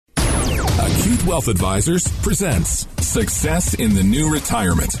Elite Wealth Advisors presents Success in the New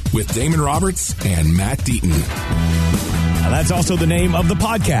Retirement with Damon Roberts and Matt Deaton. That's also the name of the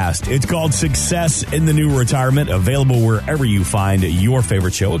podcast. It's called Success in the New Retirement, available wherever you find your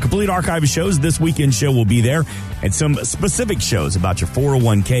favorite show. A complete archive of shows. This weekend show will be there, and some specific shows about your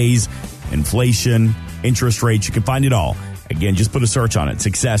 401ks, inflation, interest rates. You can find it all. Again, just put a search on it.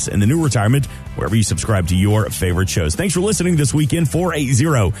 Success in the New Retirement, wherever you subscribe to your favorite shows. Thanks for listening this weekend.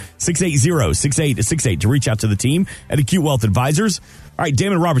 480-680-6868 to reach out to the team at Acute Wealth Advisors. All right,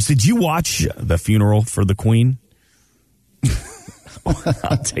 Damon Roberts, did you watch the funeral for the Queen?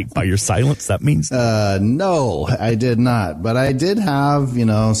 I'll take by your silence. That means no, I did not. But I did have,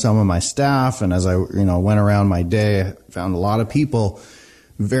 some of my staff. And as I, went around my day, I found a lot of people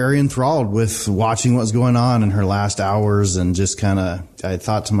very enthralled with watching what's going on in her last hours. And just I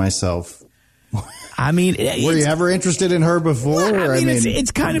thought to myself, were you ever interested in her before? Well,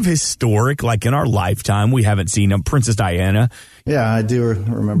 it's kind of historic. Like in our lifetime, we haven't seen Princess Diana. Yeah, I do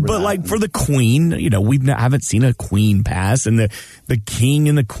remember but that. Like for the Queen, we haven't seen a Queen pass, and the King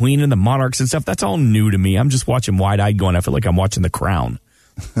and the Queen and the monarchs and stuff. That's all new to me. I'm just watching wide-eyed going, I feel like I'm watching The Crown.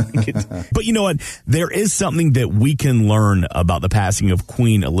 But you know what? There is something that we can learn about the passing of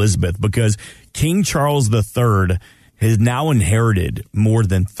Queen Elizabeth, because King Charles III has now inherited more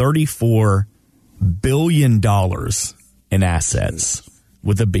than $34 billion in assets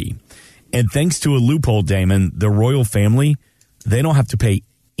with a B. And thanks to a loophole, Damon, the royal family, they don't have to pay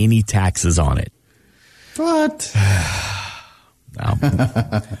any taxes on it. What? Now,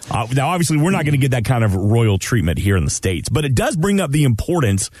 obviously, we're not going to get that kind of royal treatment here in the States, but it does bring up the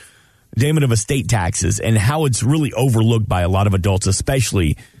importance, Damon, of estate taxes and how it's really overlooked by a lot of adults,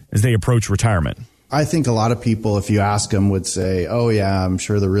 especially as they approach retirement. I think a lot of people, if you ask them, would say, oh, yeah, I'm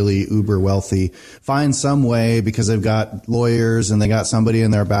sure they're really uber wealthy. Find some way, because they've got lawyers and they got somebody in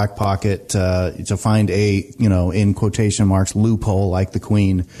their back pocket to find a, in quotation marks, loophole like the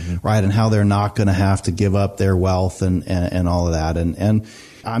Queen, right? And how they're not going to have to give up their wealth and all of that. And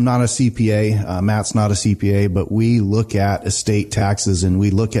I'm not a CPA. Matt's not a CPA, but we look at estate taxes and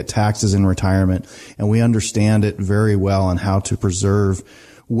we look at taxes in retirement, and we understand it very well on how to preserve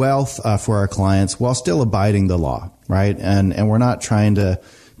wealth for our clients while still abiding the law, right? And we're not trying to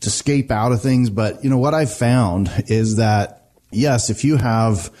escape out of things. But, what I've found is that, yes, if you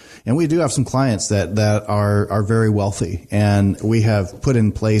have, and we do have some clients that are very wealthy, and we have put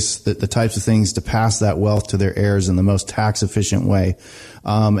in place the types of things to pass that wealth to their heirs in the most tax efficient way.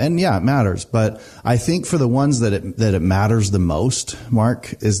 And yeah, it matters. But I think for the ones that it matters the most,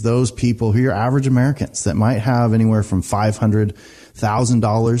 Mark, is those people who are your average Americans that might have anywhere from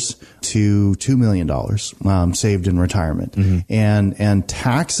 $500,000 to $2 million saved in retirement. And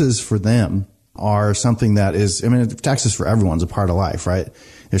taxes for them are something that is, taxes for everyone's a part of life, right?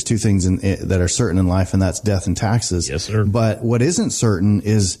 There's two things that are certain in life, and that's death and taxes. Yes, sir. But what isn't certain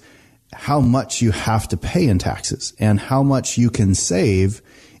is how much you have to pay in taxes and how much you can save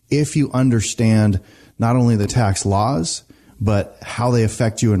if you understand not only the tax laws, but how they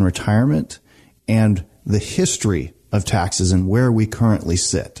affect you in retirement and the history of taxes and where we currently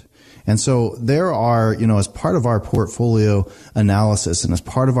sit. And so there are, as part of our portfolio analysis and as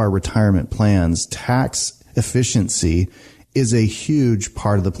part of our retirement plans, tax efficiency is a huge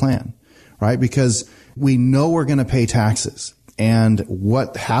part of the plan, right? Because we know we're going to pay taxes. And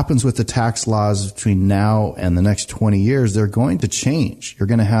what happens with the tax laws between now and the next 20 years, they're going to change. You're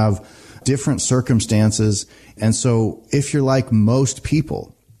going to have different circumstances. And so if you're like most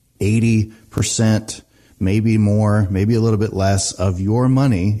people, 80%, maybe more, maybe a little bit less of your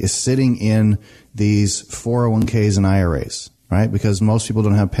money is sitting in these 401ks and IRAs, right? Because most people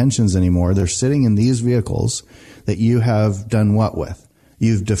don't have pensions anymore. They're sitting in these vehicles that you have done what with?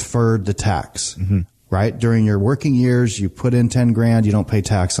 You've deferred the tax, right? During your working years, you put in 10 grand, you don't pay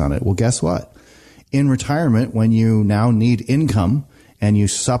tax on it. Well, guess what? In retirement, when you now need income and you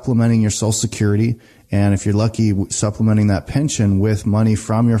supplementing your Social Security, and if you're lucky, supplementing that pension with money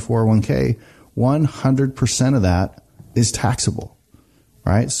from your 401k, 100% of that is taxable,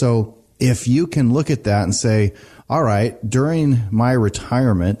 right? So if you can look at that and say, all right, during my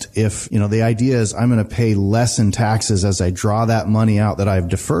retirement, if, the idea is I'm going to pay less in taxes as I draw that money out that I've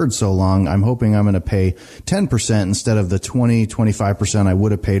deferred so long, I'm hoping I'm going to pay 10% instead of the 20, 25% I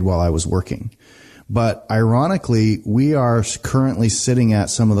would have paid while I was working. But ironically, we are currently sitting at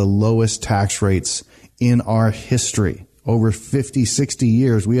some of the lowest tax rates in our history. Over 50, 60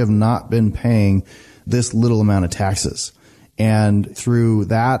 years, we have not been paying this little amount of taxes. And through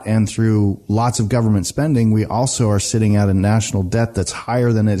that and through lots of government spending, we also are sitting at a national debt that's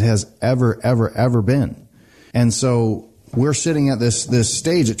higher than it has ever been. And so we're sitting at this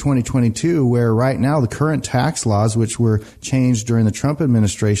stage at 2022 where right now the current tax laws, which were changed during the Trump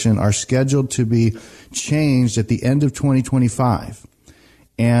administration, are scheduled to be changed at the end of 2025.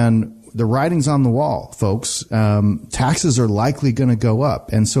 And the writing's on the wall, folks. Taxes are likely going to go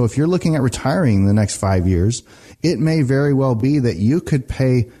up. And so if you're looking at retiring in the next 5 years, it may very well be that you could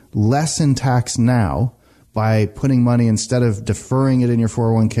pay less in tax now by putting money, instead of deferring it in your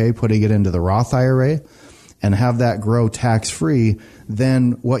 401k, putting it into the Roth IRA and have that grow tax-free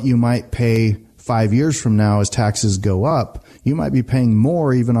than what you might pay 5 years from now as taxes go up. You might be paying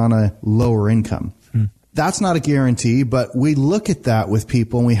more even on a lower income. That's not a guarantee, but we look at that with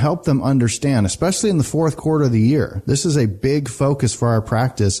people and we help them understand, especially in the fourth quarter of the year. This is a big focus for our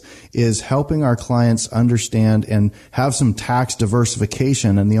practice, is helping our clients understand and have some tax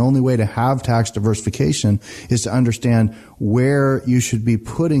diversification. And the only way to have tax diversification is to understand where you should be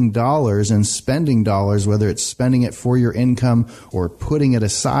putting dollars and spending dollars, whether it's spending it for your income or putting it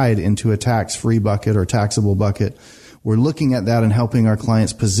aside into a tax-free bucket or taxable bucket. We're looking at that and helping our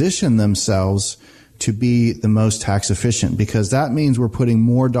clients position themselves to be the most tax efficient, because that means we're putting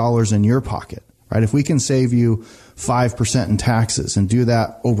more dollars in your pocket, right? If we can save you 5% in taxes and do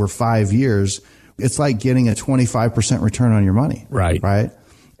that over 5 years, it's like getting a 25% return on your money. Right. Right.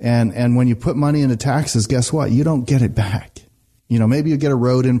 And when you put money into taxes, guess what? You don't get it back. You know, maybe you get a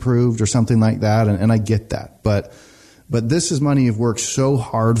road improved or something like that. And I get that. But this is money you've worked so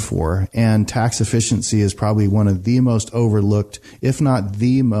hard for, and tax efficiency is probably one of the most overlooked, if not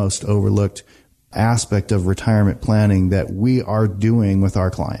the most overlooked aspect of retirement planning that we are doing with our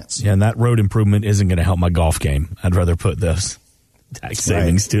clients. Yeah, and that road improvement isn't going to help my golf game. I'd rather put this tax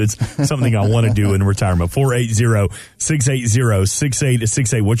savings to it's something I want to do in retirement.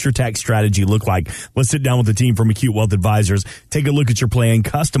 480-680-6868. What's your tax strategy look like? Let's sit down with the team from Acute Wealth Advisors. Take a look at your plan,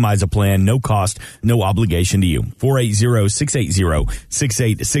 customize a plan, no cost, no obligation to you.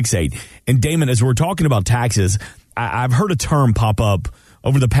 480-680-6868. And Damon, as we're talking about taxes, I've heard a term pop up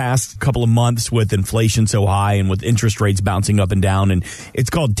over the past couple of months with inflation so high and with interest rates bouncing up and down, and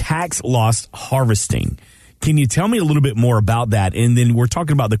it's called tax loss harvesting. Can you tell me a little bit more about that? And then we're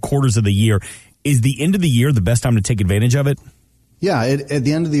talking about the quarters of the year. Is the end of the year the best time to take advantage of it? Yeah, at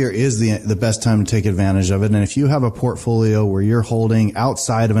the end of the year is the best time to take advantage of it. And if you have a portfolio where you're holding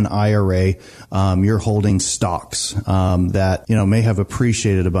outside of an IRA, you're holding stocks that, you know, may have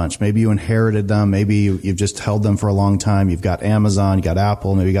appreciated a bunch. Maybe you inherited them. Maybe you've just held them for a long time. You've got Amazon, you got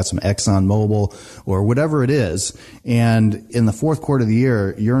Apple, maybe you got some Exxon Mobil or whatever it is. And in the fourth quarter of the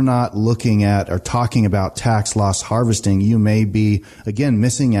year, you're not looking at or talking about tax loss harvesting. You may be, again,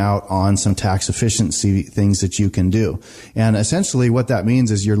 missing out on some tax efficiency things that you can do. And essentially, what that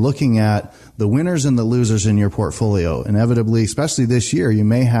means is you're looking at the winners and the losers in your portfolio. Inevitably, especially this year, you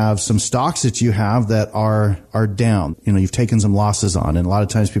may have some stocks that you have that are down. You know, you've taken some losses on. And a lot of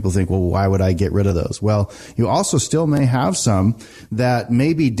times people think, well, why would I get rid of those? Well, you also still may have some that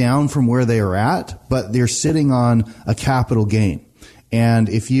may be down from where they are at, but they're sitting on a capital gain. And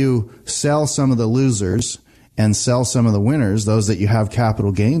if you sell some of the losers and sell some of the winners, those that you have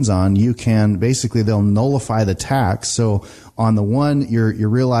capital gains on, you can basically, they'll nullify the tax. So on the one, you're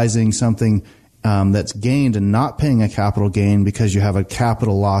realizing something that's gained and not paying a capital gain because you have a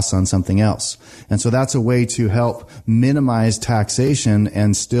capital loss on something else. And so that's a way to help minimize taxation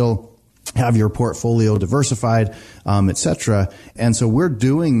and still have your portfolio diversified, et cetera. And so we're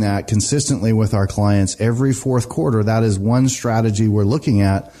doing that consistently with our clients every fourth quarter. That is one strategy we're looking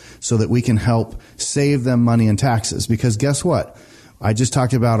at so that we can help save them money in taxes. Because guess what? I just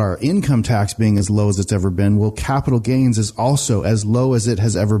talked about our income tax being as low as it's ever been. Well, capital gains is also as low as it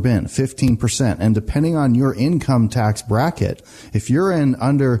has ever been, 15%. And depending on your income tax bracket, if you're in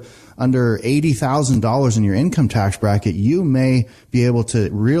under $80,000 in your income tax bracket, you may be able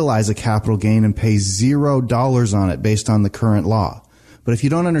to realize a capital gain and pay $0 on it based on the current law. But if you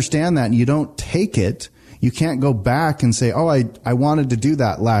don't understand that and you don't take it, you can't go back and say, oh, I wanted to do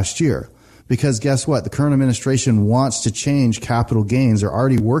that last year. Because guess what? The current administration wants to change capital gains. They're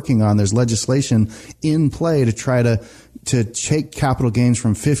already working on, there's legislation in play to try to take capital gains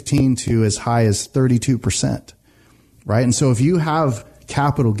from 15 to as high as 32%. Right? And so if you have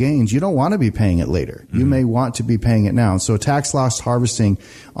capital gains, you don't want to be paying it later. Mm-hmm. You may want to be paying it now. So tax loss harvesting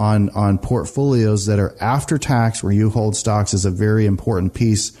on portfolios that are after tax where you hold stocks is a very important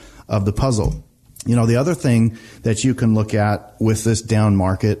piece of the puzzle. You know, the other thing that you can look at with this down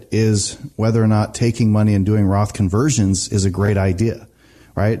market is whether or not taking money and doing Roth conversions is a great idea,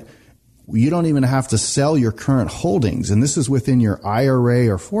 right? You don't even have to sell your current holdings. And this is within your IRA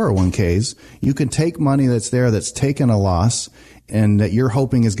or 401ks. You can take money that's there that's taken a loss and that you're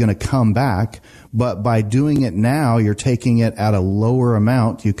hoping is going to come back. But by doing it now, you're taking it at a lower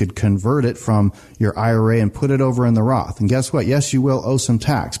amount. You could convert it from your IRA and put it over in the Roth. And guess what? Yes, you will owe some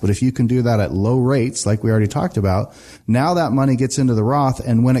tax, but if you can do that at low rates, like we already talked about, now that money gets into the Roth,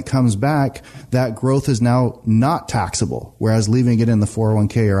 and when it comes back, that growth is now not taxable. Whereas leaving it in the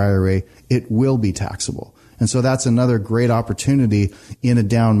 401k or IRA, it will be taxable. And so that's another great opportunity in a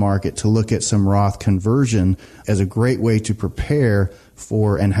down market to look at some Roth conversion as a great way to prepare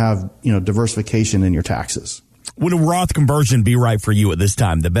for and have, diversification in your taxes. Would a Roth conversion be right for you at this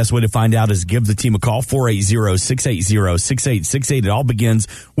time? The best way to find out is give the team a call, 480-680-6868. It all begins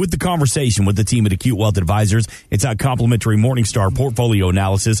with the conversation with the team at Acute Wealth Advisors. It's our complimentary Morningstar portfolio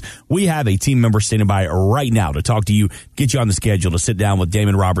analysis. We have a team member standing by right now to talk to you, get you on the schedule to sit down with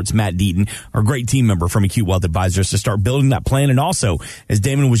Damon Roberts, Matt Deaton, our great team member from Acute Wealth Advisors, to start building that plan. And also, as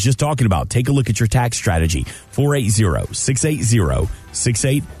Damon was just talking about, take a look at your tax strategy,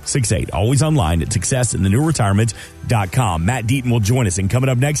 480-680-6868. Always online at successinthenewretirement.com. Matt Deaton will join us, and coming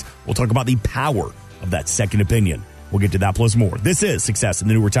up next, we'll talk about the power of that second opinion. We'll get to that plus more. This is Success in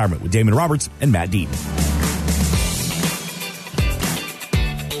the New Retirement with Damon Roberts and Matt Deaton.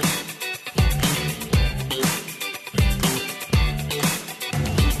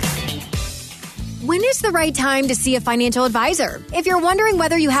 When is the right time to see a financial advisor? If you're wondering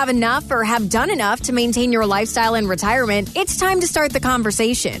whether you have enough or have done enough to maintain your lifestyle in retirement, it's time to start the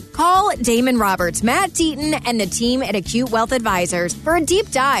conversation. Call Damon Roberts, Matt Deaton, and the team at Acute Wealth Advisors for a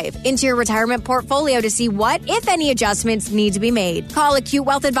deep dive into your retirement portfolio to see what, if any, adjustments need to be made. Call Acute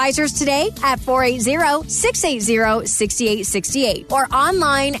Wealth Advisors today at 480-680-6868 or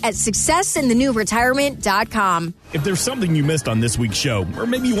online at successinthenewretirement.com. If there's something you missed on this week's show, or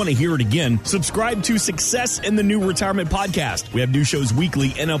maybe you want to hear it again, subscribe to Success in the New Retirement podcast. We have new shows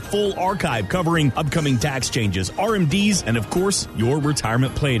weekly and a full archive covering upcoming tax changes, RMDs, and of course, your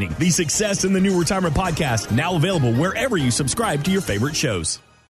retirement planning. The Success in the New Retirement podcast, now available wherever you subscribe to your favorite shows.